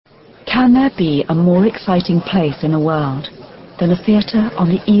Can there be a more exciting place in the world than a theatre on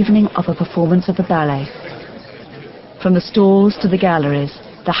the evening of a performance of the ballet? From the stalls to the galleries,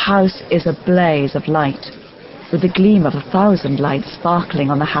 the house is a blaze of light, with the gleam of 1,000 lights sparkling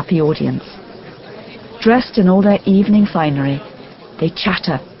on the happy audience. Dressed in all their evening finery, they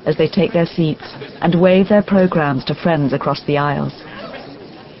chatter as they take their seats and wave their programs to friends across the aisles.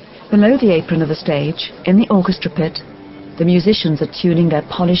 Below the apron of the stage, in the orchestra pit, the musicians are tuning their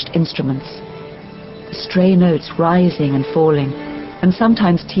polished instruments, the stray notes rising and falling, and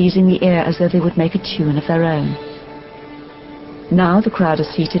sometimes teasing the ear as though they would make a tune of their own. Now the crowd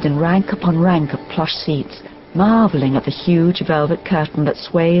are seated in rank upon rank of plush seats, marvelling at the huge velvet curtain that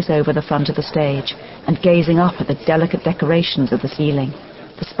sways over the front of the stage, and gazing up at the delicate decorations of the ceiling,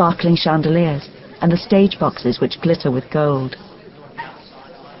 the sparkling chandeliers, and the stage boxes which glitter with gold.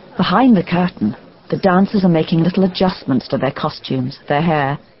 Behind the curtain, the dancers are making little adjustments to their costumes, their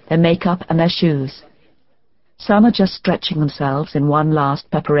hair, their makeup, and their shoes. Some are just stretching themselves in one last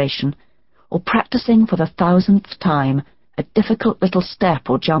preparation, or practicing for the 1,000th time a difficult little step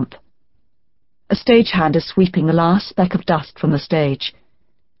or jump. A stagehand is sweeping the last speck of dust from the stage,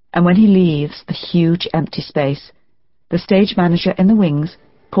 and when he leaves the huge empty space, the stage manager in the wings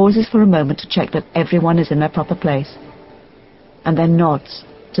pauses for a moment to check that everyone is in their proper place, and then nods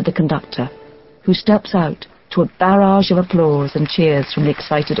to the conductor, who steps out to a barrage of applause and cheers from the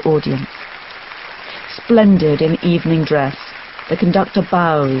excited audience. Splendid in evening dress, the conductor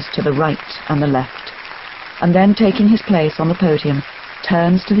bows to the right and the left, and then, taking his place on the podium,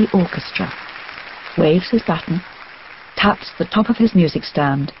 turns to the orchestra, waves his baton, taps the top of his music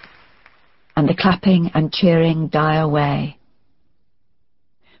stand, and the clapping and cheering die away.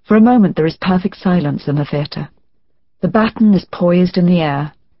 For a moment there is perfect silence in the theatre. The baton is poised in the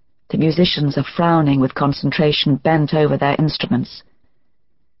air. The musicians are frowning with concentration, bent over their instruments.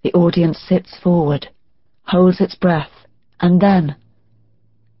 The audience sits forward, holds its breath, and then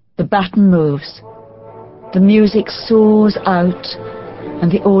the baton moves. The music soars out,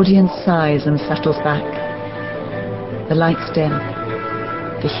 and the audience sighs and settles back. The lights dim,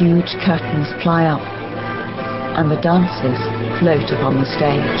 the huge curtains fly up, and the dancers float upon the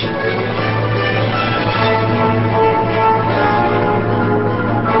stage.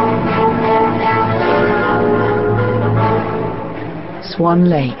 Swan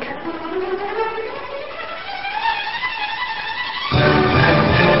Lake.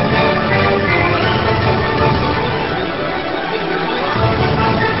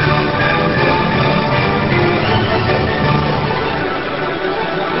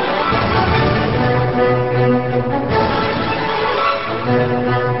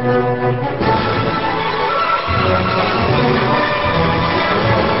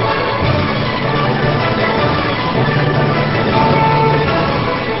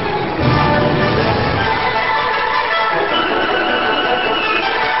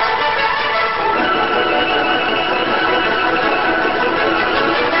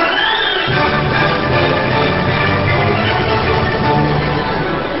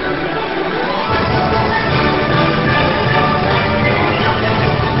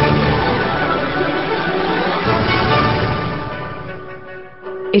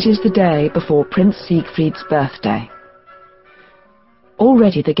 It is the day before Prince Siegfried's birthday.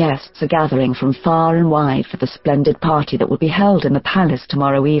 Already the guests are gathering from far and wide for the splendid party that will be held in the palace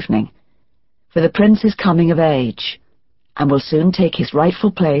tomorrow evening, for the prince is coming of age, and will soon take his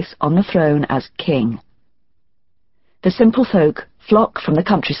rightful place on the throne as king. The simple folk flock from the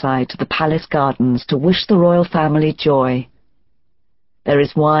countryside to the palace gardens to wish the royal family joy. There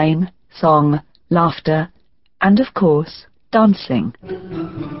is wine, song, laughter, and of course, dancing.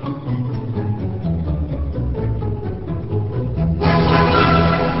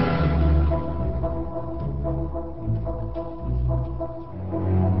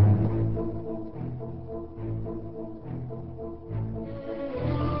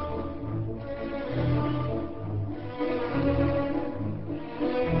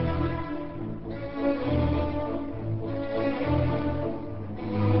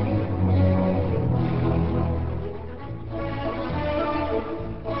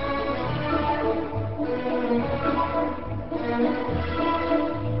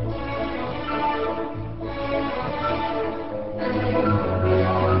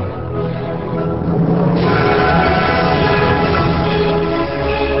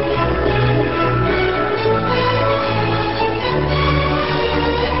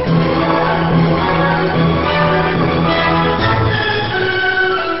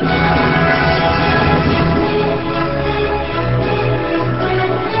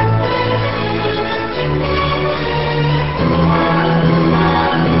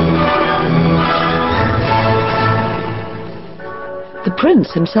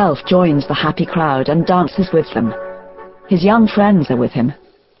 prince himself joins the happy crowd and dances with them. His young friends are with him,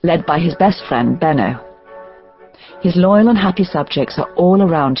 led by his best friend, Benno. His loyal and happy subjects are all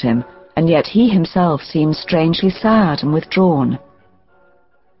around him, and yet he himself seems strangely sad and withdrawn.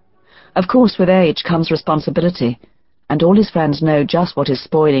 Of course, with age comes responsibility, and all his friends know just what is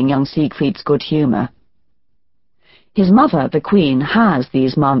spoiling young Siegfried's good humour. His mother, the queen, has,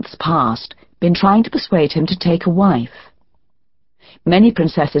 these months past, been trying to persuade him to take a wife. Many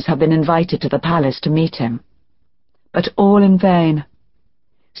princesses have been invited to the palace to meet him, but all in vain.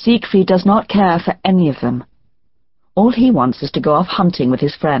 Siegfried does not care for any of them. All he wants is to go off hunting with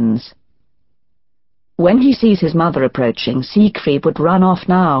his friends. When he sees his mother approaching, Siegfried would run off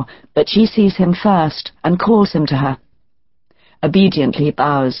now, but she sees him first and calls him to her. Obediently he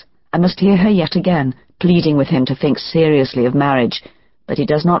bows, and must hear her yet again, pleading with him to think seriously of marriage, but he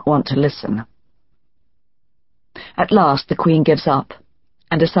does not want to listen. At last the queen gives up,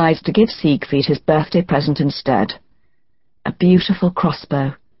 and decides to give Siegfried his birthday present instead, a beautiful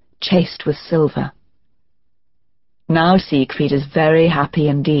crossbow, chased with silver. Now Siegfried is very happy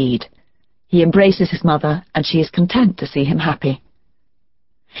indeed. He embraces his mother, and she is content to see him happy.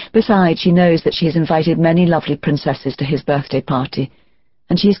 Besides, she knows that she has invited many lovely princesses to his birthday party,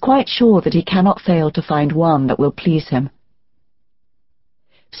 and she is quite sure that he cannot fail to find one that will please him.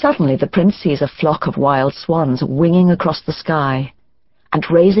 Suddenly the prince sees a flock of wild swans winging across the sky, and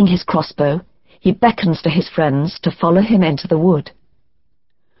raising his crossbow, he beckons to his friends to follow him into the wood.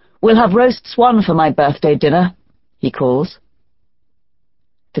 "We'll have roast swan for my birthday dinner," he calls.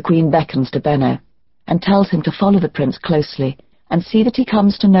 The queen beckons to Benno, and tells him to follow the prince closely, and see that he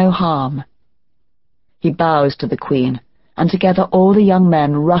comes to no harm. He bows to the queen, and together all the young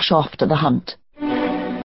men rush off to the hunt.